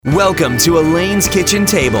Welcome to Elaine's Kitchen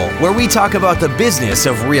Table, where we talk about the business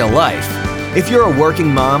of real life. If you're a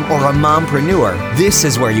working mom or a mompreneur, this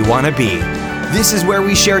is where you want to be. This is where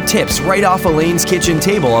we share tips right off Elaine's Kitchen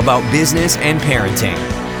Table about business and parenting.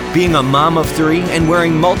 Being a mom of three and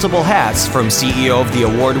wearing multiple hats, from CEO of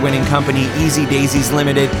the award-winning company Easy Daisies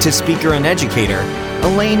Limited to speaker and educator,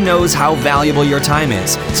 Elaine knows how valuable your time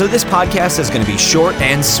is, so this podcast is going to be short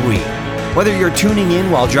and sweet. Whether you're tuning in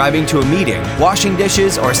while driving to a meeting, washing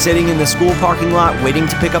dishes, or sitting in the school parking lot waiting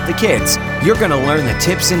to pick up the kids, you're going to learn the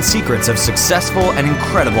tips and secrets of successful and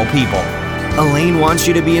incredible people. Elaine wants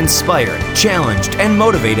you to be inspired, challenged, and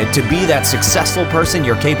motivated to be that successful person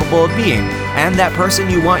you're capable of being and that person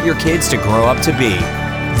you want your kids to grow up to be.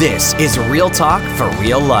 This is Real Talk for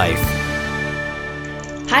Real Life.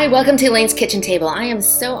 Hi, welcome to Elaine's Kitchen Table. I am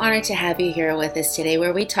so honored to have you here with us today,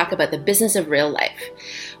 where we talk about the business of real life.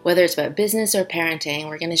 Whether it's about business or parenting,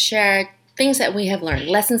 we're going to share things that we have learned,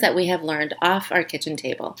 lessons that we have learned off our kitchen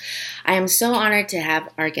table. I am so honored to have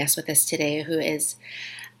our guest with us today, who is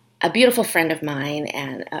a beautiful friend of mine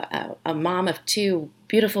and a mom of two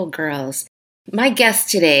beautiful girls. My guest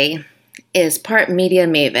today is part media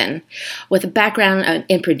maven with a background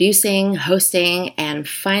in producing, hosting, and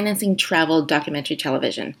financing travel documentary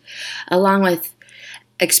television, along with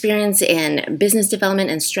experience in business development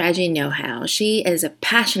and strategy know-how. She is a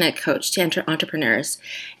passionate coach to entrepreneurs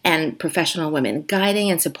and professional women,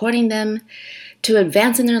 guiding and supporting them to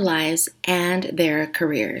advance in their lives and their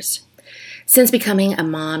careers. Since becoming a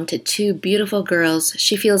mom to two beautiful girls,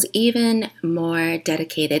 she feels even more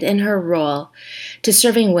dedicated in her role to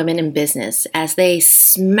serving women in business as they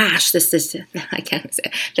smash the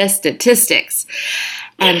statistics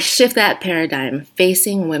and shift that paradigm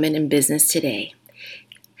facing women in business today.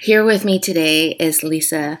 Here with me today is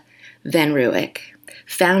Lisa Van Ruik,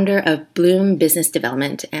 founder of Bloom Business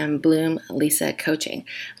Development and Bloom Lisa Coaching.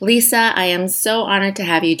 Lisa, I am so honored to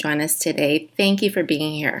have you join us today. Thank you for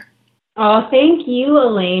being here. Oh, thank you,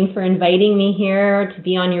 Elaine, for inviting me here to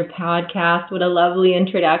be on your podcast. What a lovely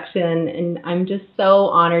introduction. And I'm just so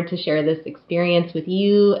honored to share this experience with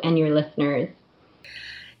you and your listeners.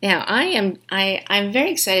 Now, I'm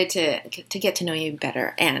very excited to get to know you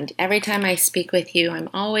better. And every time I speak with you, I'm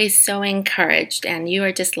always so encouraged, and you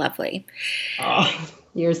are just lovely. Oh,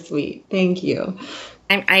 you're sweet. Thank you.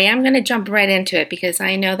 I am going to jump right into it because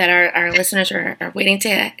I know that our listeners are waiting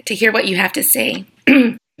to hear what you have to say.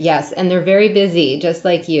 Yes, and they're very busy, just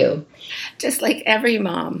like you. Just like every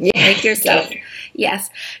mom, yes, like yourself. Yes.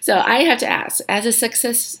 So I have to ask, as a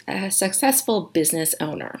successful business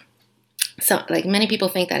owner, so like many people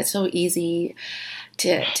think that it's so easy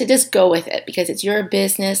to just go with it because it's your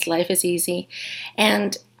business, life is easy.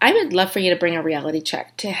 And I would love for you to bring a reality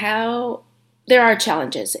check to how there are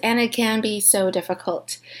challenges, and it can be so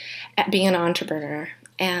difficult at being an entrepreneur.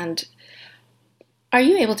 And are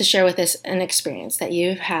you able to share with us an experience that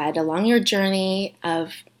you've had along your journey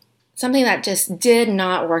of something that just did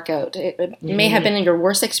not work out? It may have been your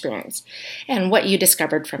worst experience, and what you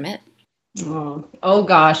discovered from it. Oh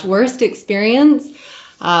gosh, worst experience?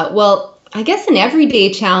 Well, I guess an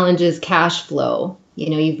everyday challenge is cash flow.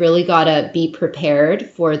 You've really got to be prepared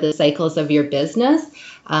for the cycles of your business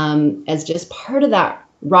as just part of that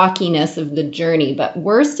rockiness of the journey. But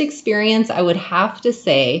worst experience, I would have to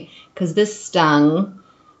say, because this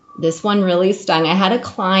one really stung. I had a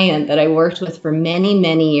client that I worked with for many,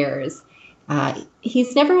 many years.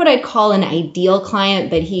 He's never what I'd call an ideal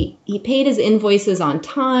client, but he paid his invoices on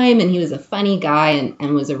time, and he was a funny guy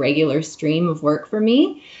and was a regular stream of work for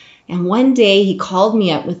me. And one day he called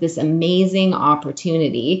me up with this amazing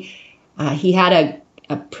opportunity. He had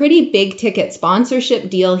a pretty big ticket sponsorship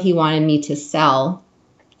deal he wanted me to sell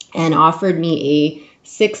and offered me a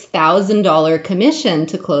 $6,000 commission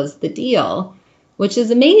to close the deal, which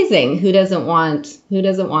is amazing. Who doesn't want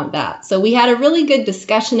that? So we had a really good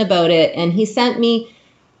discussion about it, and he sent me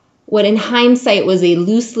what in hindsight was a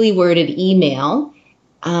loosely worded email.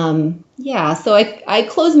 So I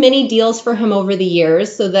closed many deals for him over the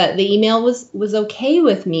years so that the email was okay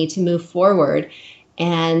with me to move forward.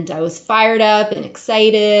 And I was fired up and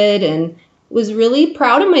excited and was really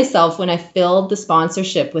proud of myself when I filled the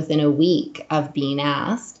sponsorship within a week of being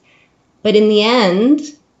asked. But in the end,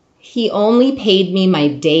 he only paid me my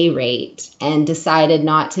day rate and decided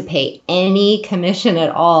not to pay any commission at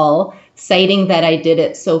all, citing that I did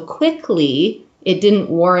it so quickly, it didn't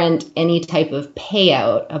warrant any type of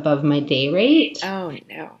payout above my day rate. Oh,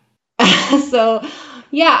 no. So,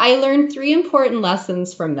 I learned 3 important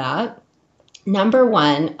lessons from that. Number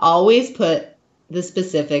 1, always put the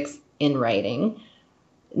specifics in writing.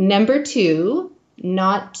 Number 2,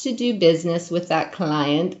 not to do business with that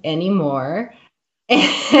client anymore.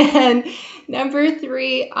 And number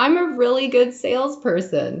 3, I'm a really good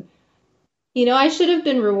salesperson. I should have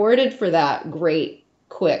been rewarded for that great,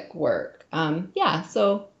 quick work.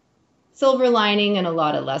 So silver lining and a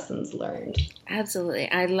lot of lessons learned. Absolutely.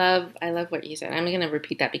 I love what you said. I'm going to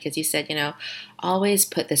repeat that because you said, always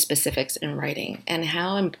put the specifics in writing. And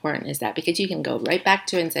how important is that? Because you can go right back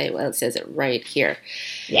to it and say, well, it says it right here.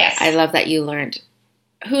 Yes. I love that you learned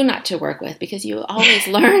who not to work with, because you always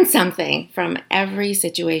learn something from every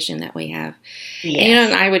situation that we have.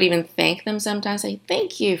 Yes. And I would even thank them sometimes, say,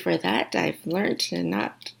 thank you for that. I've learned to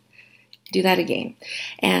not do that again.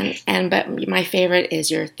 But my favorite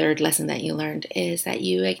is your third lesson that you learned, is that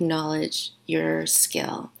you acknowledge your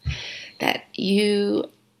skill, that you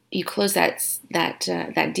close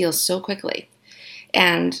that deal so quickly.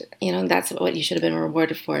 And, that's what you should have been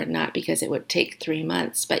rewarded for, not because it would take 3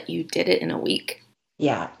 months, but you did it in a week.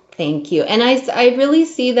 Yeah, thank you. And I really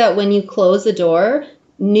see that when you close a door,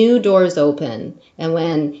 new doors open. And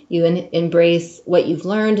when you embrace what you've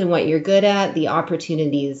learned and what you're good at, the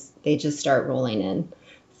opportunities, they just start rolling in.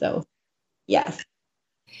 So, yes.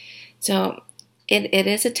 So it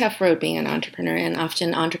is a tough road being an entrepreneur, and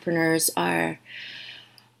often entrepreneurs are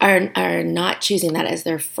not choosing that as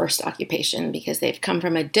their first occupation because they've come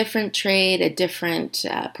from a different trade, a different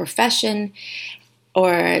profession,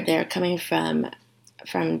 or they're coming from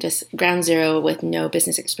just ground zero with no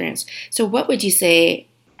business experience. So what would you say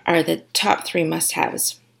are the top 3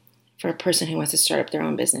 must-haves for a person who wants to start up their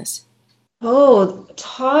own business? Oh,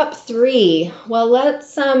 top 3. Well,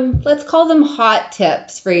 let's call them hot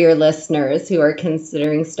tips for your listeners who are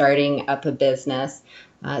considering starting up a business.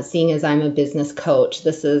 Seeing as I'm a business coach,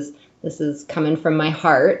 this is coming from my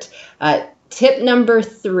heart. Tip number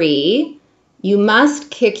 3, you must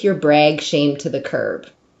kick your brag shame to the curb.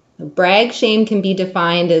 Brag shame can be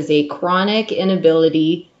defined as a chronic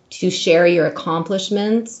inability to share your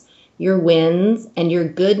accomplishments, your wins, and your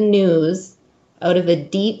good news out of a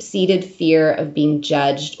deep-seated fear of being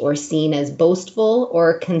judged or seen as boastful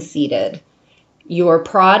or conceited. Your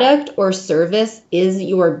product or service is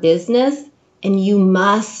your business, and you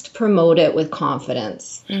must promote it with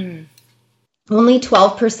confidence. Only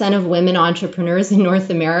 12% of women entrepreneurs in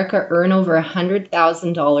North America earn over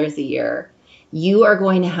 $100,000 a year. You are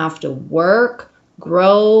going to have to work,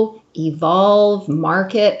 grow, evolve,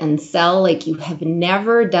 market, and sell like you have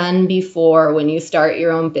never done before when you start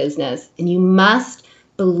your own business. And you must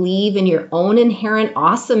believe in your own inherent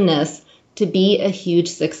awesomeness to be a huge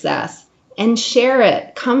success and share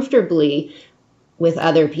it comfortably with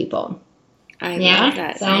other people. I love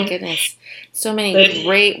that. My goodness. So many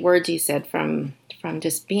great words you said, from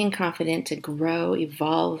just being confident to grow,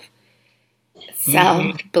 evolve,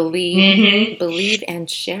 sell, believe, and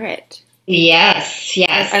share it. Yes.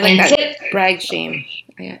 I like that. Brag shame.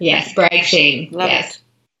 Yes, brag shame. Love it.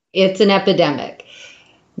 It's an epidemic.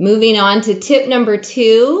 Moving on to tip number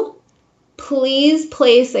 2, please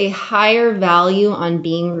place a higher value on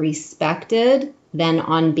being respected than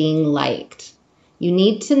on being liked. You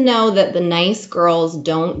need to know that the nice girls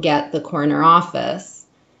don't get the corner office.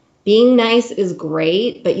 Being nice is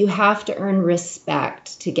great, but you have to earn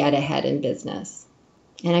respect to get ahead in business.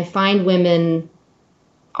 And I find women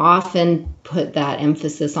often put that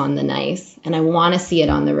emphasis on the nice, and I want to see it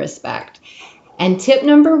on the respect. And tip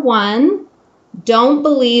number 1, don't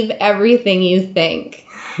believe everything you think.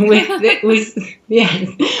 With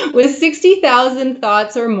 60,000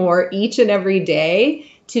 thoughts or more each and every day,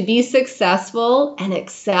 to be successful and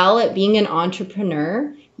excel at being an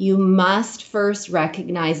entrepreneur, you must first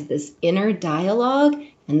recognize this inner dialogue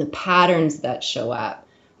and the patterns that show up.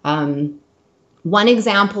 One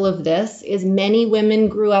example of this is many women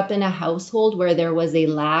grew up in a household where there was a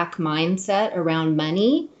lack mindset around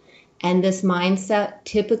money, and this mindset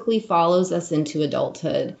typically follows us into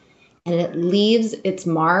adulthood. And it leaves its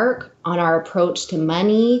mark on our approach to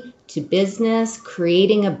money, to business,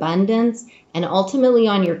 creating abundance, and ultimately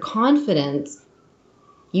on your confidence.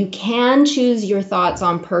 You can choose your thoughts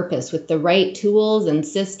on purpose with the right tools and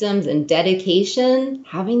systems and dedication,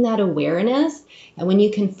 having that awareness. And when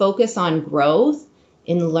you can focus on growth,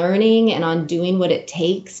 in learning, and on doing what it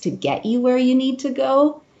takes to get you where you need to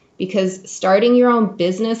go, because starting your own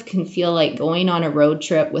business can feel like going on a road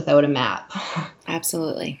trip without a map.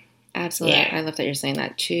 Absolutely. Yeah. I love that you're saying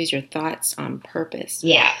that. Choose your thoughts on purpose.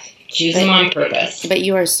 Yeah, choose them on purpose. But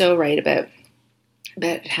you are so right about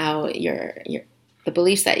how the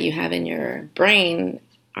beliefs that you have in your brain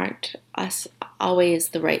aren't always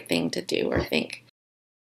the right thing to do or think.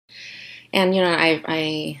 And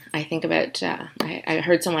I think about I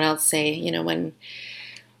heard someone else say,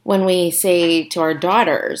 when we say to our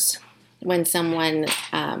daughters, when someone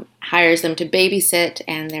hires them to babysit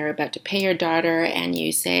and they're about to pay your daughter and you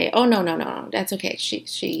say, oh, no, that's okay.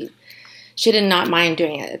 She did not mind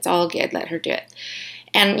doing it. It's all good. Let her do it.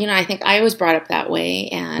 And, I think I was brought up that way,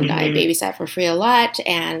 and I babysat for free a lot,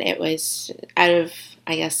 and it was out of,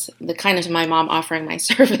 I guess, the kindness of my mom offering my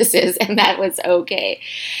services, and that was okay.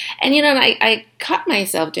 And, I caught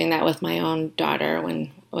myself doing that with my own daughter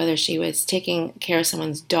whether she was taking care of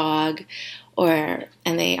someone's dog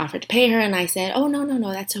and they offered to pay her, and I said, oh,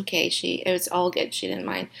 no, that's okay. It was all good. She didn't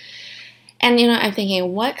mind. And, I'm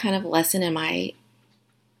thinking, what kind of lesson am I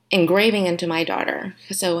engraving into my daughter?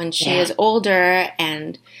 So when she is older,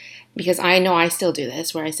 and because I know I still do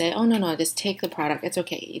this, where I say, oh, no, just take the product. It's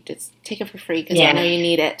okay. You just take it for free because I know you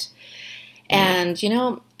need it. And,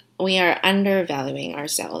 we are undervaluing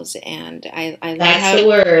ourselves. And I love That's the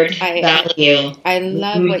word, value. I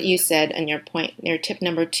love what you said on your tip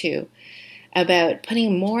number 2 about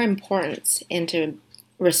putting more importance into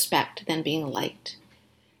respect than being liked.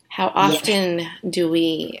 How often do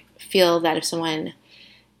we feel that if someone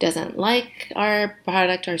doesn't like our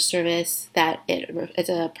product or service, that it's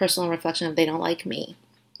a personal reflection of they don't like me?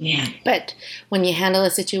 Yeah. But when you handle a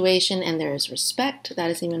situation and there is respect, that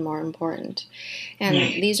is even more important. And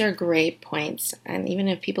these are great points. And even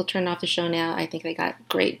if people turn off the show now, I think they got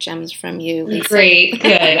great gems from you, Lisa. Great,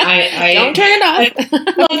 good. I don't turn it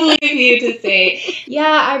off. Lovely of you to say. Yeah,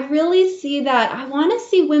 I really see that. I want to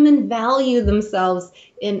see women value themselves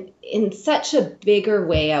in such a bigger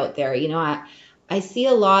way out there. I see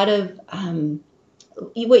a lot of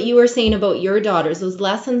what you were saying about your daughters, those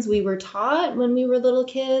lessons we were taught when we were little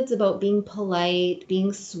kids about being polite,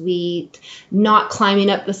 being sweet, not climbing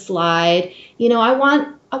up the slide. I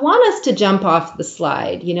want us to jump off the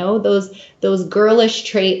slide. Those girlish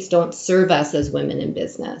traits don't serve us as women in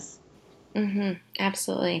business. Mm-hmm.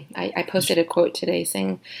 Absolutely. I posted a quote today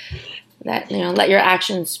saying that, let your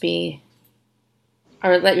actions be,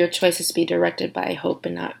 or let your choices be directed by hope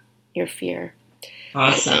and not your fear.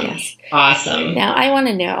 Awesome. Yes. Awesome. Now I want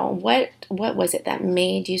to know, what was it that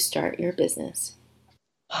made you start your business?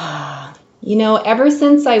 Ever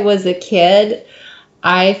since I was a kid,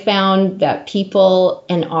 I found that people,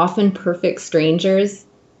 and often perfect strangers,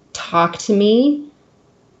 talk to me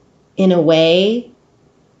in a way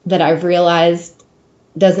that I've realized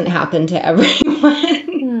doesn't happen to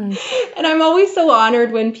everyone. And I'm always so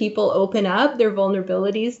honored when people open up their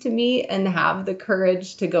vulnerabilities to me and have the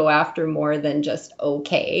courage to go after more than just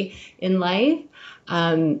okay in life.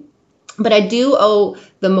 But I do owe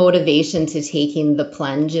the motivation to taking the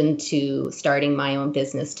plunge into starting my own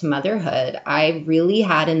business to motherhood. I really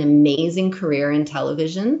had an amazing career in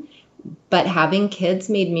television, but having kids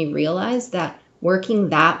made me realize that working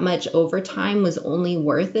that much overtime was only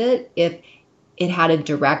worth it if it had a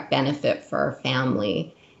direct benefit for our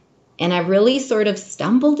family. And I really sort of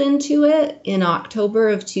stumbled into it in October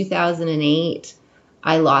of 2008.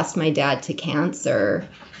 I lost my dad to cancer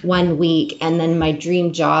 1 week, and then my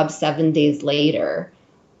dream job 7 days later.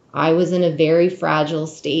 I was in a very fragile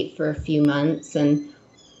state for a few months, and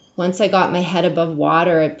once I got my head above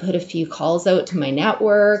water, I put a few calls out to my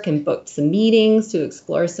network and booked some meetings to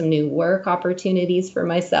explore some new work opportunities for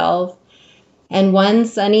myself. And one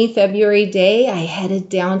sunny February day, I headed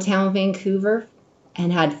downtown Vancouver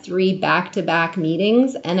and had 3 back-to-back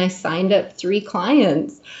meetings, and I signed up 3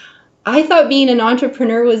 clients. I thought being an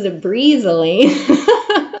entrepreneur was a breeze, Elaine.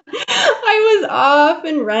 I was off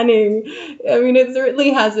and running. It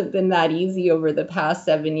certainly hasn't been that easy over the past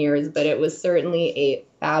 7 years, but it was certainly a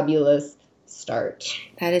fabulous start.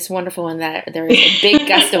 That is wonderful, and that there is a big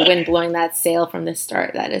gust of wind blowing that sail from the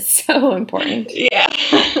start. That is so important. Yeah.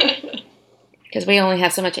 Because we only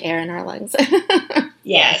have so much air in our lungs.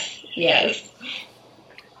 Yes.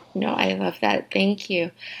 No, I love that. Thank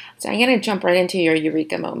you. So I'm going to jump right into your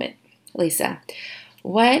eureka moment. Lisa,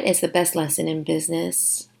 what is the best lesson in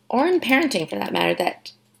business, or in parenting for that matter,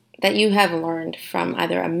 that you have learned from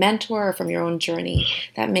either a mentor or from your own journey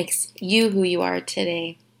that makes you who you are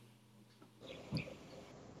today?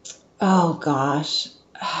 Oh, gosh.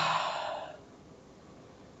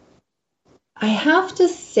 I have to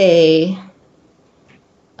say,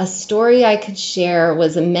 a story I could share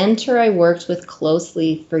was a mentor I worked with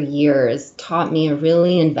closely for years taught me a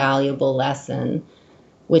really invaluable lesson,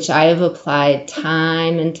 which I have applied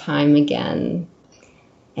time and time again.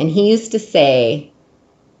 And he used to say,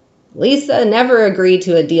 Lisa, never agree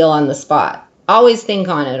to a deal on the spot. Always think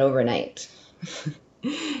on it overnight.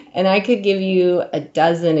 And I could give you a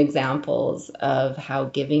dozen examples of how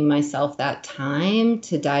giving myself that time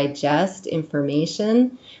to digest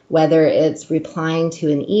information, whether it's replying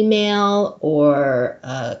to an email or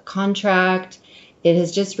a contract, it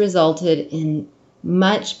has just resulted in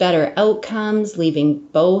much better outcomes, leaving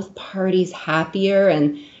both parties happier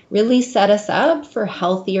and really set us up for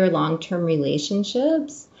healthier long-term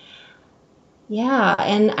relationships. Yeah,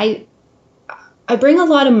 and I bring a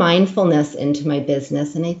lot of mindfulness into my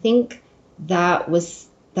business, and I think that was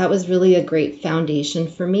really a great foundation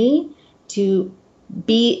for me to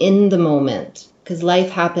be in the moment, because life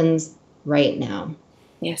happens right now.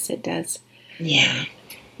 Yes, it does. Yeah.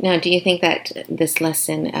 Now, do you think that this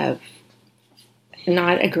lesson of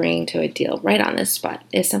not agreeing to a deal right on the spot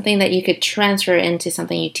is something that you could transfer into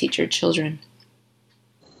something you teach your children?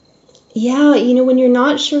 Yeah, when you're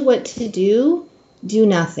not sure what to do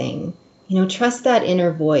nothing. Trust that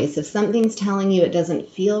inner voice. If something's telling you it doesn't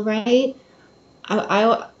feel right,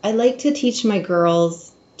 I like to teach my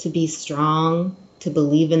girls to be strong, to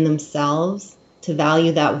believe in themselves, to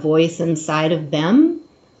value that voice inside of them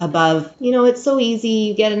above, it's so easy.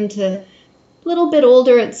 You get into a little bit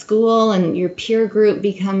older at school and your peer group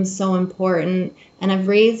becomes so important. And I'm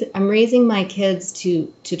raising my kids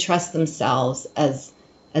to trust themselves as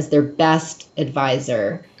their best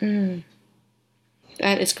advisor.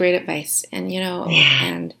 That is great advice. And,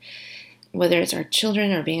 and whether it's our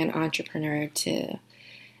children or being an entrepreneur, to,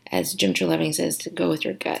 as Jim Treleving says, to go with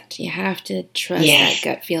your gut. You have to trust that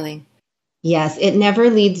gut feeling. Yes, it never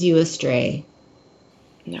leads you astray.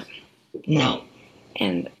 No.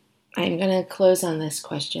 And I'm going to close on this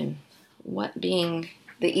question. What, being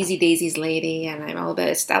the Easy Daisies lady, and I'm all about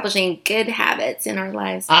establishing good habits in our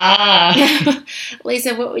lives.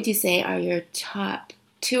 Lisa, what would you say are your top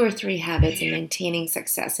 2 or 3 habits in maintaining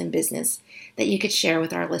success in business that you could share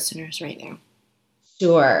with our listeners right now?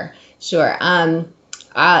 Sure.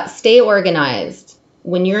 Stay organized.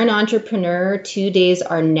 When you're an entrepreneur, 2 days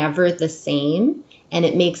are never the same, and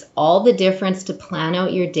it makes all the difference to plan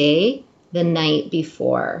out your day the night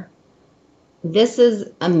before. This is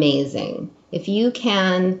amazing. If you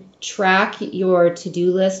can track your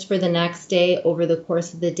to-do list for the next day over the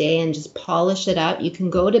course of the day and just polish it up, you can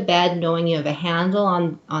go to bed knowing you have a handle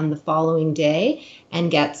on the following day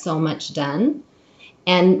and get so much done.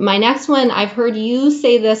 And my next one, I've heard you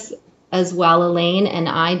say this as well, Elaine, and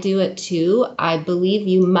I do it too. I believe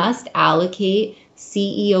you must allocate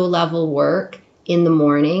CEO level work in the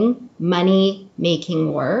morning, money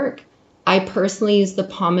making work. I personally use the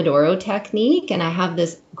Pomodoro technique, and I have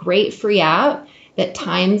this great free app that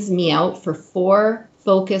times me out for 4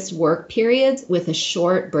 focused work periods with a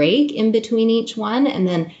short break in between each one. And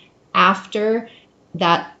then after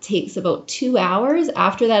that takes about 2 hours.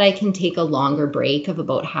 After that, I can take a longer break of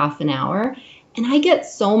about half an hour. And I get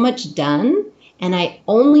so much done, and I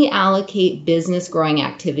only allocate business growing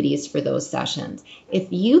activities for those sessions. If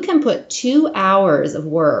you can put 2 hours of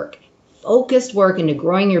work, focused work, into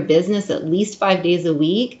growing your business at least 5 days a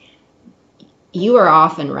week, you are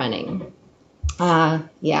off and running.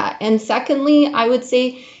 And secondly, I would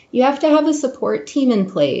say you have to have a support team in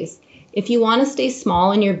place. If you want to stay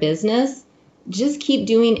small in your business, just keep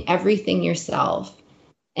doing everything yourself.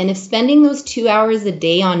 And if spending those 2 hours a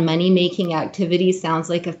day on money-making activities sounds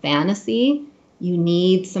like a fantasy, you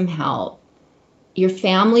need some help. Your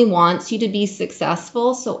family wants you to be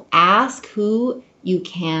successful, so ask who you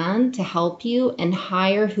can to help you and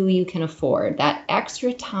hire who you can afford. That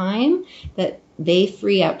extra time that they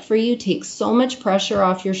free up for you takes so much pressure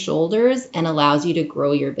off your shoulders and allows you to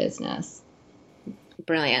grow your business.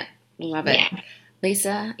 Brilliant. Love it. Yeah.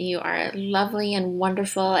 Lisa, you are lovely and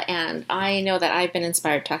wonderful, and I know that I've been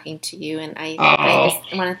inspired talking to you, and I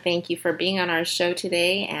just want to thank you for being on our show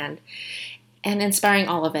today and inspiring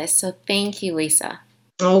all of us. So thank you, Lisa.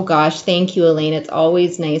 Oh gosh, thank you, Elaine. It's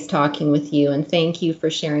always nice talking with you, and thank you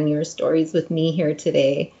for sharing your stories with me here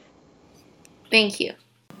today. Thank you.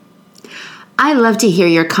 I love to hear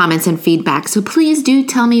your comments and feedback, so please do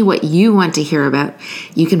tell me what you want to hear about.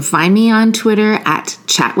 You can find me on Twitter at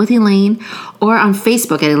ChatWithElaine, or on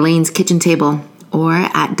Facebook at Elaine's Kitchen Table, or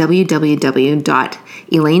at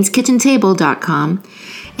www.elaine'skitchentable.com.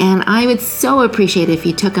 And I would so appreciate if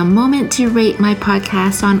you took a moment to rate my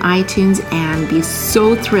podcast on iTunes, and be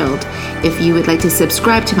so thrilled if you would like to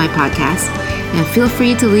subscribe to my podcast, and feel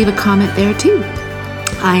free to leave a comment there too.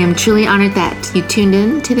 I am truly honored that you tuned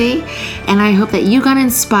in today, and I hope that you got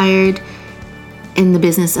inspired in the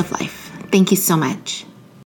business of life. Thank you so much.